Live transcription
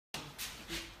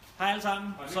Hej alle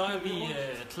sammen, så er vi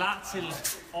klar til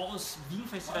årets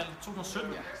Vinfestival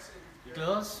 2017. Vi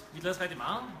glæder os rigtig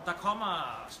meget. Der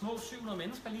kommer små 700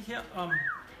 mennesker lige her om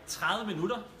 30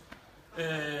 minutter.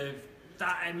 Der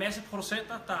er en masse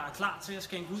producenter, der er klar til at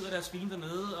skænke ud af deres vin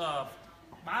dernede, og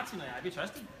Martin og jeg, vi er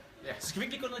tørstige. Ja. Så skal vi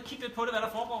ikke lige gå ned og kigge lidt på det, hvad der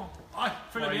foregår?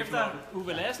 Følger vi efter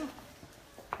Uwe Lassen.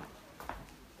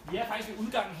 Vi er faktisk ved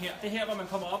udgangen her. Det er her, hvor man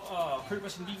kommer op og køber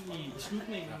sin vin i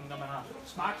slutningen, når man har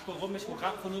smagt på et rummæssigt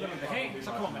program, fundet ud af, hvad man vil have.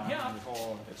 Så kommer man herop.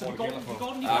 Så vi går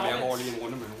den lige baglæns. Jeg går lige en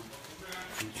runde med nu.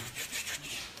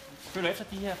 Følger efter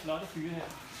de her flotte fyre her.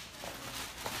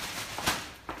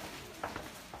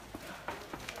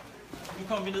 Nu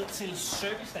kommer vi ned til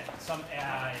servicestand, som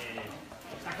er...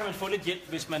 Der kan man få lidt hjælp,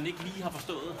 hvis man ikke lige har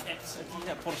forstået alt af de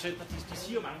her producenter. De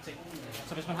siger jo mange ting.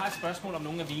 Så hvis man har et spørgsmål om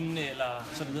nogle af vinene eller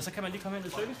så videre, så kan man lige komme ind i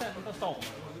servicestanden. Der står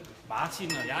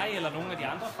Martin og jeg eller nogle af de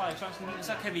andre fra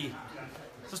Sørensen.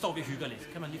 Så står vi og hygger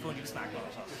lidt. Kan man lige få en lille snak med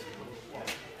os også.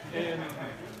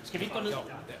 Skal vi ikke gå ned? Ja,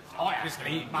 det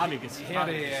skal lige. Meget hyggeligt. Her er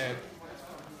det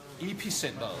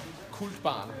epicentret.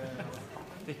 Kultbarn.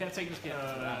 Det her ting, der sker.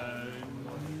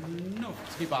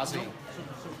 Skal I bare se.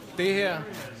 Det her,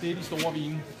 det er de store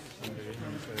vine,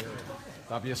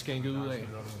 der bliver skænket ud af.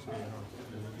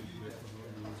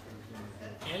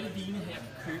 Alle vine her kan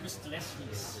købes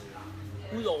glasvis.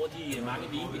 Udover de mange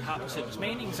vine, vi har på selve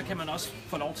smagningen, så kan man også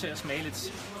få lov til at smage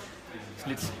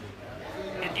lidt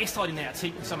en ekstraordinær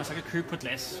ting, som man så kan købe på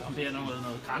glas. Om det er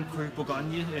noget Grand Cru,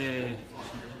 Bourgogne,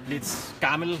 lidt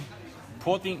gammel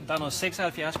portvin. Der er noget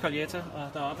 76 Collietta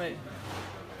deroppe af.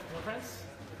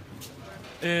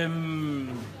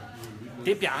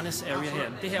 Det er Bjarnes area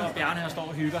her. Det her, hvor Bjarne her står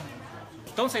og hygger.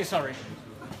 Don't say sorry.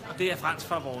 Det er fransk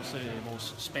fra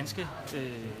vores spanske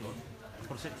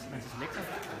producent, Vinfestival,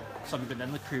 som vi blandt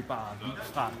andet køber vin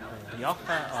fra Rioja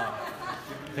og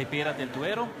Ribera del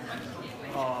Duero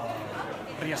og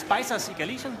Rias Baixas i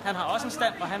Galicien. Han har også en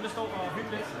stand, hvor han vil stå og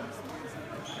hygge lidt.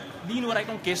 Lige nu er der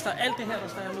ikke nogen gæster. Alt det her, der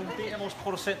står nu, det er vores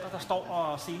producenter, der står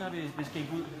og senere vil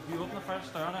skænke ud. Vi åbner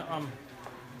først dørene om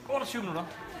 28 minutter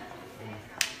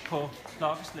på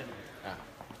klokkeslættet. Ja.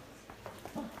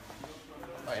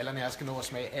 Og Allan og jeg skal nå at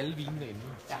smage alle vinene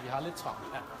inden, så vi har lidt travlt.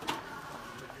 Ja.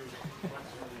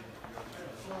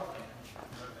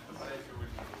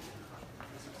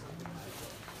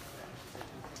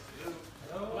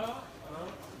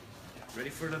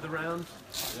 Ready for another round?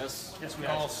 Yes. Yes, we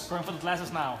are. Going for the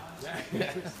glasses now.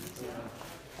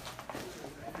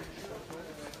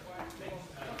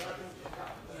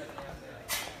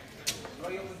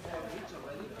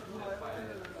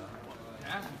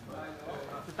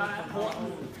 Der er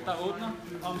porten, der åbner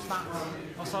om snart,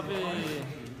 og så vil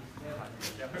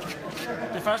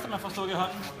det første, man får stukket i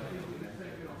hånden,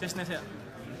 det er sådan et her,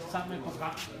 sammen med et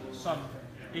program, som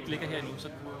ikke ligger her endnu,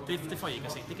 så det får I ikke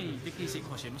at se. Det kan I se på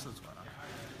vores hjemmeside, tror jeg.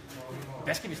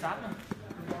 Hvad skal vi starte med?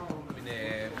 Men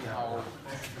vi har jo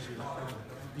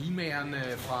vinmageren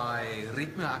fra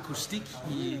Rytme Akustik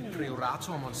i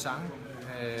Priorato Monsang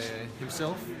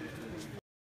himself.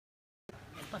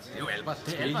 Det er jo Albert.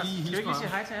 Det er Albert. Skal vi ikke sige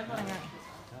hej til Albert engang?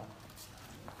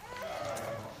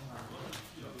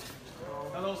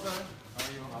 Hello, sir. How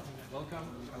are you? Welcome.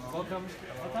 Welcome.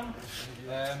 Welcome.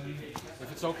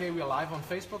 If it's okay, we are live on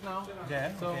Facebook now.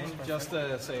 Yeah. So just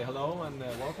say hello and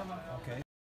welcome. Okay.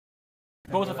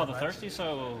 Both are for the thirsty,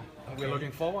 so We're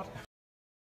looking forward.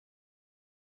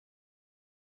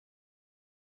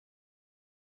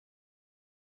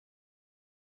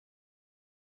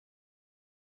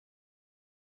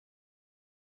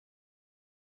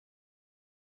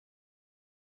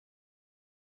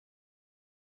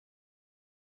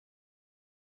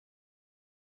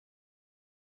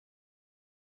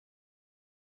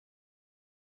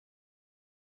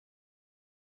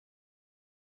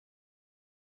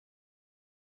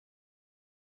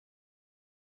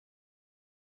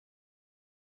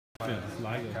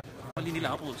 lige en lille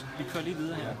afbrydelse. Vi kører lige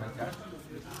videre her.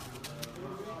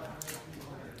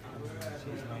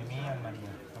 She's Noemi and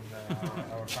Maria from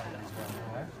our family as well.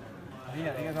 Right?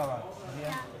 Maria, ¿de qué estaba?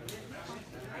 Maria.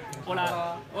 Hola,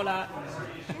 hola.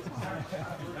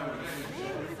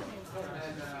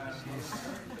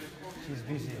 She's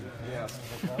busy. Yes.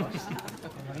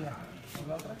 Maria,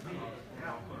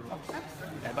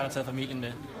 Jeg har bare taget familien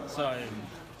med.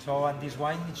 So, and this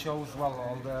wine, it shows, well,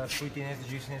 all the fruitiness, the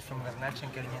juiciness from Garnacha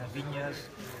and Carignan vineyards,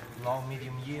 long,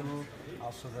 medium yield,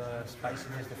 Also the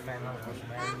spiciness, the fennel,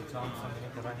 rosemary, tongue from the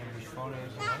Mediterranean bush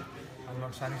forest, you know. And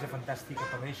Monsanto is a fantastic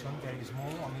appellation, very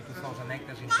small, only 2,000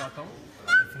 hectares in total.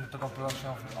 I think the total production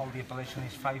of all the appellation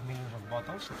is 5 million of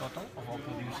bottles total of all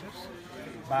producers.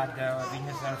 But the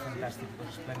vineyards are fantastic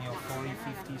because there's plenty of 40,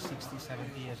 50, 60,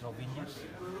 70 years old vineyards.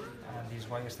 And this is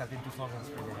why I started in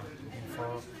 2003 there. Looking for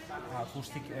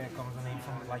acoustic, comes the name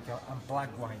from like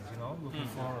unplugged wines, you know, looking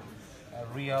for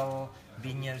real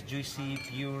vineyards, juicy,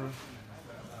 pure,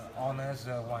 honest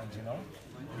wines, you know.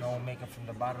 No makeup from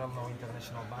the barrel, no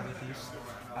international varieties.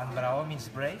 And bravo means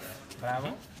brave,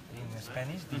 bravo in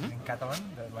Spanish, this is in Catalan,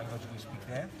 the language we speak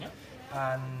there.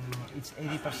 And it's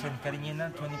 80%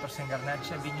 Carignana, 20%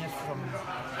 Garnacha vineyards from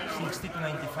 60 to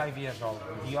 95 years old.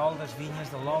 The oldest vineyards,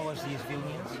 the lowest years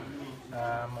vineyards,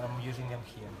 I'm using them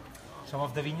here. Some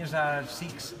of the vineyards are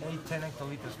 6, 8, 10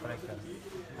 hectoliters per hectare.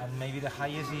 And maybe the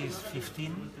highest is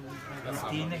 15,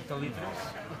 18 hectoliters.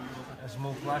 A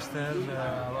small cluster,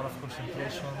 a lot of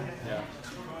concentration.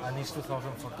 And it's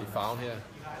 2014. Det er farven her.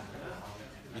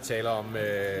 Vi taler om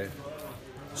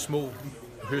små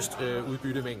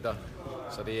høstudbyttemængder,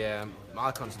 så det er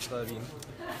meget koncentreret vin.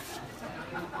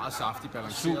 Meget saftig,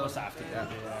 balanceret. Super saftig. Ja.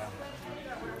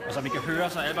 Og som vi kan høre,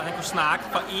 så Albert han kunne snakke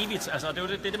for evigt. Altså,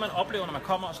 det er det, man oplever, når man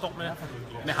kommer og står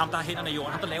med ham, der har hænderne i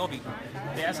jorden, ham, der laver vinen.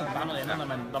 Det er altså bare noget andet,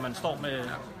 når man står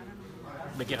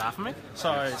med giraffen, ikke?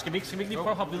 Så skal vi ikke lige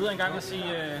prøve at hoppe videre en gang og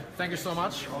sige... Thank you so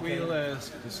much.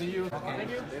 We'll see you. Thank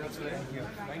you.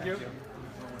 Thank you.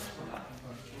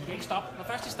 De kan ikke stoppe. Når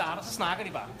først de starter, så snakker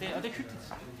de bare. Og det er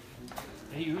hyggeligt.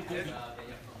 Det er i øvrigt god vin.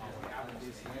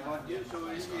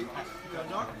 You're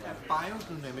not a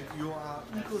biodynamic, you are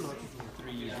ecological.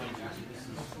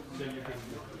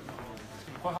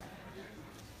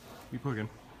 Vi er på igen.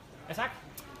 Ja, tak.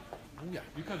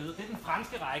 Vi kører videre. Det er den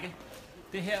franske række.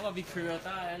 Det er her, hvor vi kører. Der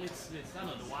er lidt der er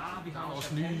noget Loire. Vi har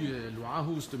Vores nye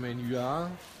Loirehus, det med en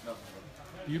Loire.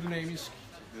 Biodynamisk.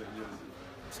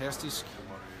 Fantastisk.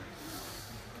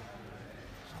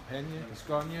 Champagne,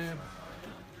 Gascogne,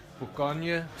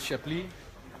 Bourgogne, Chablis.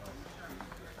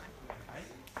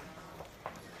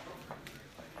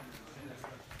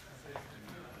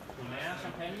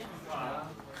 champagne fra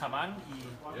Cravang i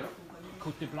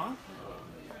Côte de Blanc.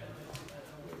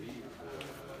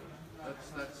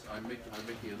 I'm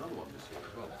making another one this year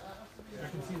as well.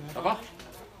 Ça va?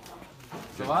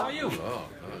 How are you? Oh,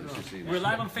 this is We're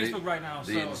live on Facebook right now.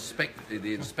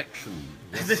 The inspection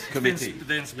committee.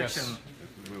 The inspection. Yes.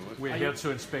 We're here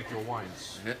to inspect your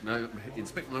wines. No,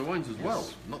 inspect my wines as well,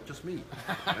 not just me.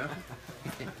 Yeah?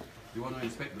 You want to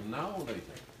inspect them now or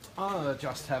later? I'll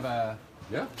just have a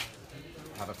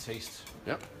taste.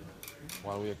 Yep.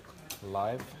 While we're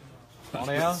live on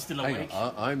air. Still Hang awake.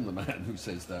 on, I'm the man who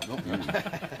says that, not you.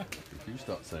 If you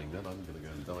start saying that, I'm going to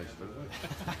go and die straight away.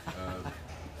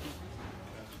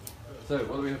 So,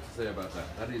 what do we have to say about that?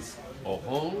 That is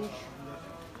Orange,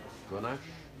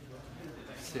 Grenache,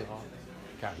 Syrah,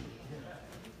 Carignan.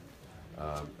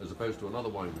 As opposed to another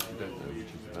wine which you don't know,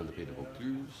 which is Blandt de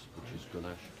Vaucluse, which is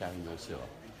Grenache, Carignan, Syrah.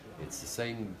 It's the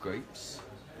same grapes,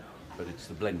 but it's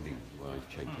the blending where I've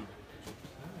changed it.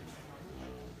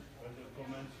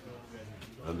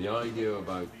 And the idea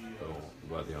about,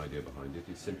 the idea behind it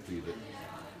is simply that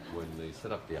when they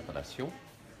set up the appellation,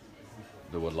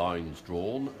 there were lines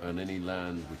drawn, and any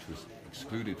land which was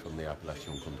excluded from the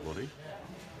appellation contrôlée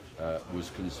was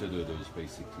considered as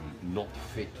basically not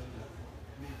fit,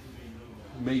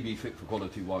 maybe fit for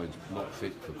quality wines, but not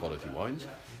fit for quality wines,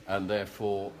 and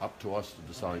therefore up to us to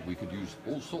decide. We could use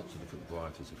all sorts of different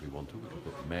varieties if we want to. We could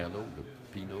put Merlot, we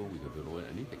could Pinot, we could do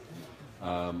anything.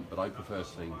 But I prefer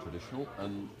staying traditional,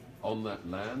 and on that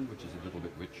land, which is a little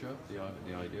bit richer,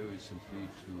 the idea is simply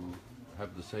to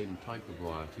have the same type of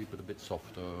variety, but a bit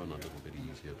softer and a little bit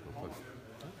easier to approach.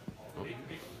 Oh.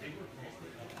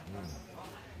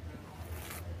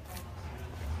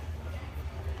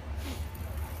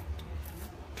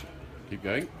 Keep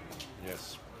going.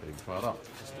 Yes. Getting fired up.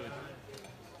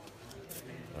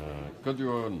 Côte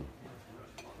d'Or,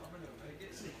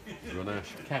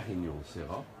 Grenache, Carignan,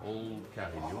 Syrah, old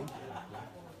Carignan,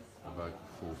 about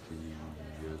 40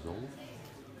 years old.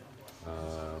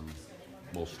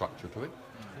 More structure to it,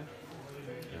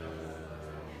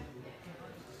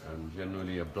 and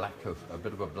generally a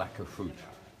bit of a blacker fruit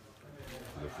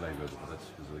for the flavour. That's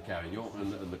because of the Carignan.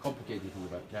 And the complicated thing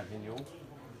about Carignan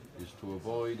is to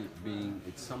avoid it being.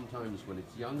 It's sometimes when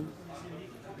it's young,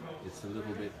 it's a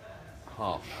little bit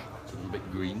harsh. It's a little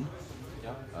bit green.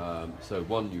 So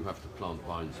one, you have to plant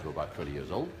vines that are about 20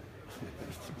 years old.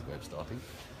 That's the way of starting.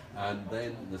 And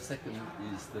then the second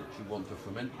is that you want to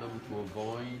ferment them to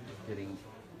avoid getting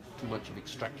too much of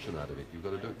extraction out of it. You've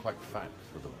got to do it quite fat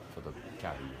for the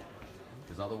carry,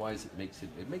 because otherwise it makes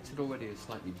it already a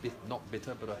slightly not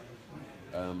bitter, but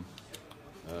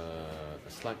a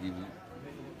slightly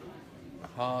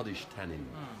hardish tannin.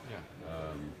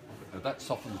 That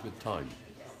softens with time,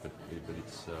 but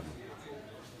it's.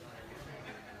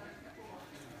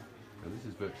 And this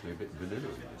is virtually a bit vanilla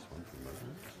in this one for the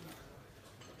moment.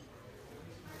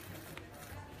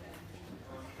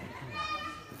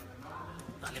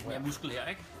 Der er lidt mere muskel her,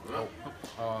 ikke?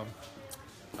 How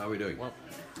are we doing? Well,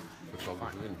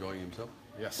 photographer enjoying himself.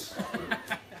 Yes.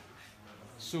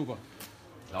 Super.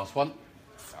 Last one.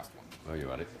 Last one. Oh, you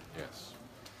had it. Yes.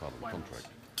 Part of the contract.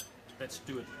 Let's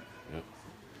do it. Yeah.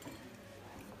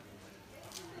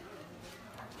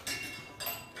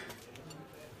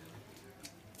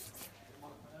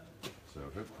 So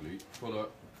hopefully fuller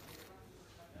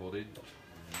bodied,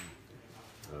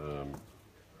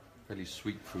 fairly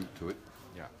sweet fruit to it.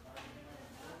 Yeah.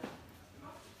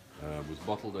 Was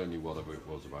bottled only whatever it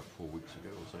was about 4 weeks ago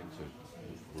or something, so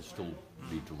it will still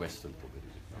need to rest a little bit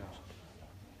as it comes.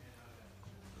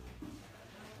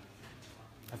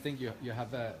 I think you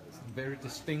have a very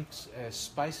distinct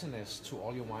spiciness to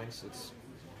all your wines. It's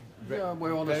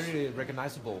we're on very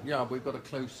recognizable. Yeah, we've got a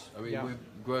close. I mean, Yeah. we're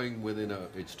growing within a.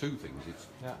 It's two things. It's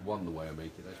Yeah. one, the way I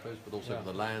make it, I suppose, but also Yeah.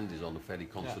 the land is on a fairly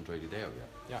concentrated area.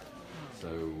 Yeah. So,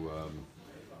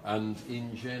 and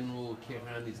in general,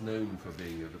 Kiran is known for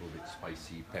being a little bit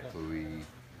spicy, peppery.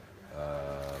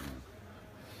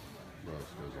 What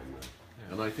else goes on there?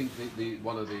 And I think the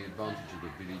one of the advantages of the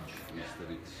village is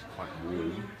that it's quite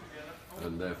warm,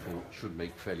 and therefore it should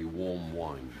make fairly warm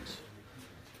wines.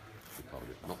 Part of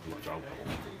it, not much alcohol,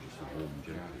 just a warm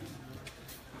gently.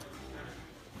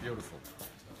 Beautiful.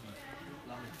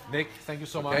 Nick, thank you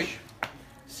so Okay. much.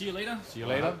 See you later. See you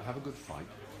later. Have a good fight.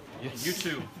 Yes. You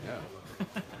too. Yeah.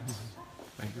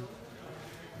 Thank you.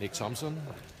 Nick Thompson,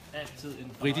 Altid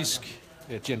en britisk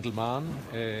gentleman,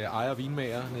 ejer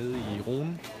vinmager nede i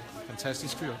Rhône.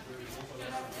 Fantastisk fyr.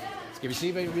 Skal vi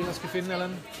se, hvad vi ellers skal finde,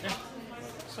 Allan? Yeah.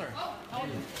 Sorry. How are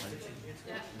you?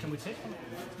 Can we take one?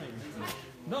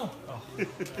 No. Oh.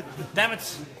 Damn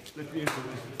it. Let me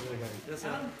introduce you. Yes,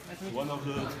 one of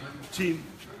the team.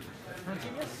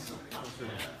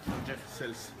 Jeff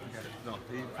sells. No,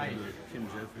 he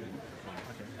himself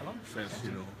Hello. sells,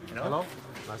 you know. Hello.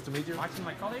 Nice to meet you. Martin,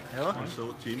 my colleague.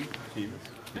 Also team.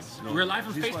 No, We're live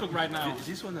on this Facebook one, right now.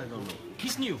 This one I don't know.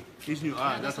 He's new. He's new.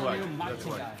 Ah, that's a why. new That's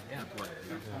marketing why. guy. Yeah. That's why.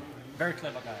 Very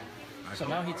clever guy. So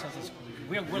now he tells us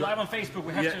we're live on Facebook.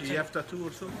 We have Yeah, to. you Take... have tattoo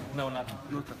also? No, nothing.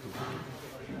 No tattoo.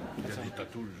 Ja, die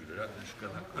tattoo jusqu'à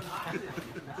là.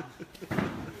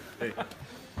 Hey,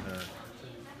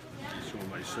 show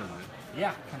my son.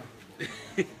 Yeah.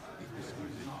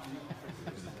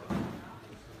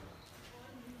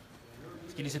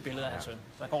 Skal lige se billeder af hans søn.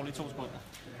 Der går lige 2 sekunder.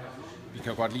 Vi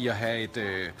kan jo godt lide at have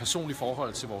et personligt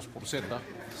forhold til vores producenter,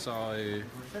 så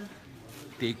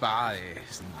det er ikke bare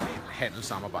sådan et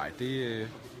handelssamarbejde.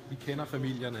 Vi kender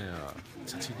familierne og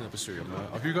tager tit ned og besøger dem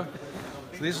og hygger.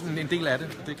 Så det er sådan en del af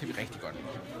det, og det kan vi rigtig godt lide.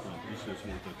 This is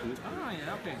small tattoo. Ah,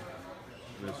 ja, okay.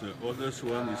 There's the others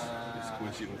one is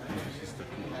crazy. This is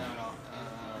tattoo.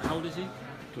 How old is he?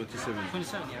 27.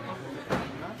 27, yeah.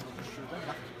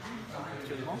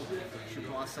 Actuellement, je suis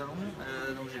pour un salon,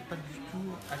 donc j'ai pas du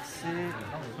tout accès.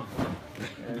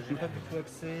 J'ai pas du tout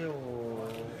accès au.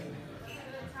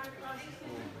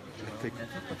 Take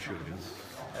a picture.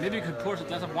 Maybe you could pour us a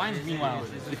glass of wine meanwhile.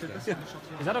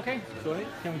 Is that okay? Sorry?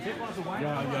 Can we take one of the wine?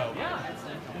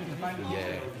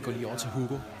 Ja, vi går lige over til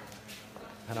Hugo.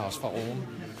 Han er også fra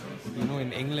Rhône. Endnu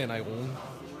en englænder i Rhône,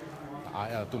 der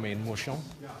ejer domænen Motion.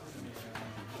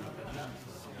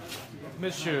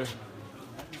 Monsieur.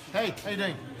 Hey, how you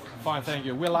doing? Fine, thank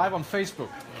you. We're live on Facebook.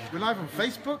 We're live on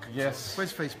Facebook? Yes.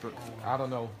 Where's Facebook? I don't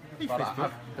know, Hey, but Facebook.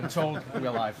 I've been told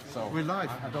we're live, so We're live.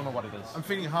 I don't know what it is. I'm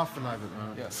feeling half alive at the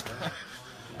moment. Yes.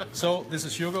 So this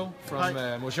is Hugo from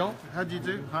Hi. Motion. How do you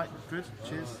do? Hi, good.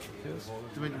 Cheers. Yes.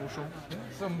 Doing Motion.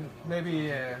 So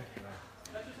maybe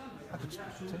I could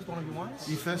taste one of your wines.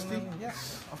 You thirsty?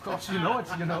 Yes, of course. You know it.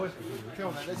 You know it. Come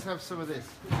on, let's have some of this.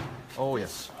 Oh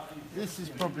yes. This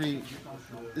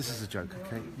is a joke,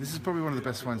 okay? This is probably one of the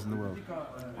best wines in the world.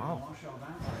 Wow.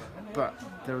 But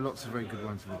there are lots of very good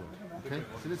wines in the world, okay?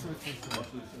 So let's have a taste of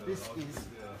it. This is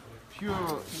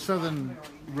pure Southern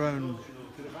Rhône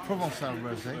Provençal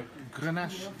Rosé,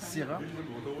 Grenache Syrah,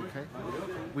 okay?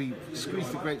 We squeeze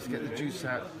the grapes, get the juice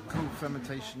out, cold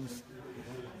fermentations.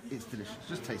 It's delicious.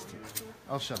 Just taste it.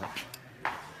 I'll shut up.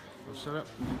 set up.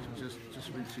 You can just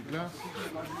rinse your glass.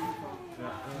 On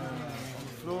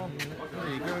the floor.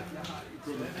 There you go.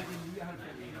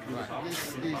 Right.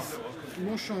 This is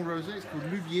Monchon Rosé. It's called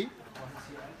Louvier.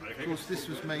 Of course, this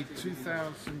was made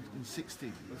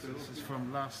 2016. So this is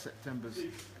from last September's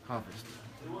harvest.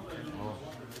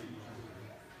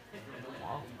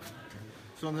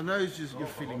 So on the nose, you're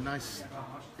feeling nice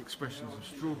expressions of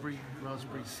strawberry,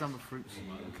 raspberry, summer fruits.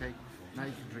 Okay, now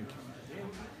you can drink it.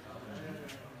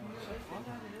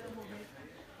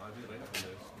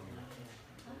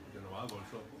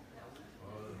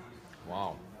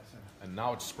 Wow. And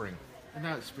now it's spring. And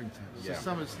now it's springtime. So Yeah.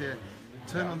 summer's here.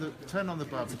 Turn on the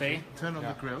barbecue. Today? Turn on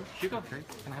the grill. Hugo, Okay.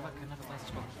 can I have a glass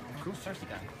as well? Of course. Thirsty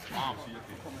guy. Wow.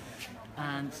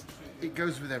 And it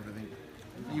goes with everything.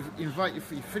 You invite you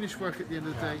finish work at the end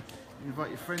of the day, you invite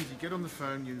your friends, you get on the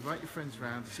phone, you invite your friends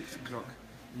round, 6 o'clock,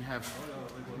 you have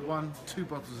 1-2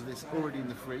 bottles of this already in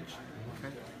the fridge,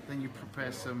 okay? Then you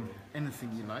prepare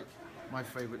anything you like. My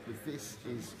favourite with this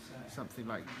is something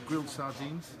like grilled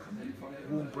sardines,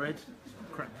 warm bread,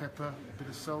 cracked pepper, a bit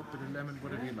of salt, a bit of lemon,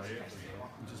 whatever you like.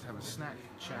 And just have a snack,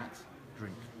 chat,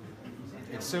 drink.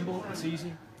 It's simple, it's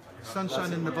easy.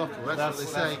 Sunshine in the bottle, that's what they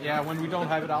say. Yeah, when we don't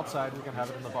have it outside, we can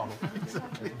have it in the bottle.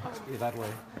 It must be that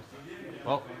way.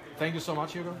 Well, thank you so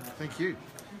much, Hugo. Thank you.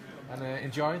 And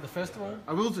enjoy the festival.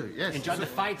 I will do, yes. Enjoy the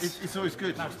fights. It's always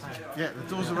good. Yeah,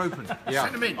 the doors are open. Yeah.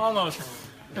 Send them in. Almost.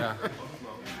 Ja.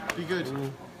 Be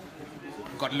good.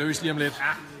 Godt løs lige om lidt.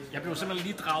 Ja, jeg blev simpelthen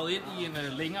lige draget ind i en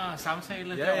længere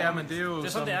samtale. Ja, men det er jo Det er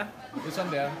sådan, det er. Det er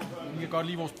sådan, det er. Vi kan godt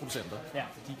lide vores producenter. Ja,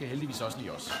 De kan heldigvis også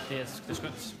lide os. det er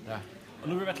skønt. Ja. Og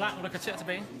nu vil vi være klar, nu er der kvarter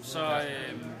tilbage. Så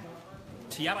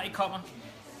til jer, der ikke kommer,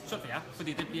 så er jer,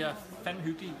 fordi det bliver fandme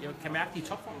hyggeligt. Jeg kan mærke, at de er i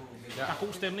topform. Der er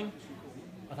god stemning,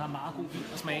 og der er meget god vin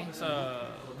og smage. Så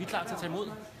vi er klar til at tage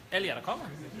imod alle jer, der kommer.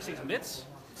 Vi ses om lidt.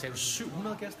 Sagde du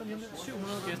 700 gæster lige om lidt?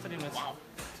 700 gæster lige om lidt.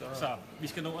 Wow. Så vi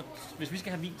skal nå, hvis vi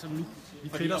skal have vin, så nu. Vi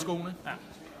kritter skoene. Ja.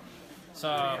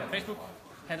 Så Facebook,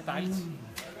 ha' det dejligt.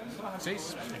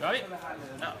 Ses. Det gør vi.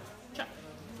 Ja. Ciao.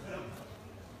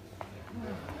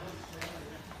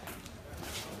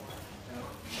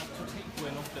 Totalt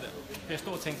bueno, det der. Jeg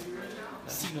stod og tænkte,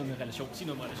 sig noget med relation, sig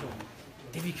noget med relation.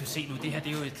 Det vi kan se nu, det her,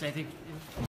 det er jo slet ikke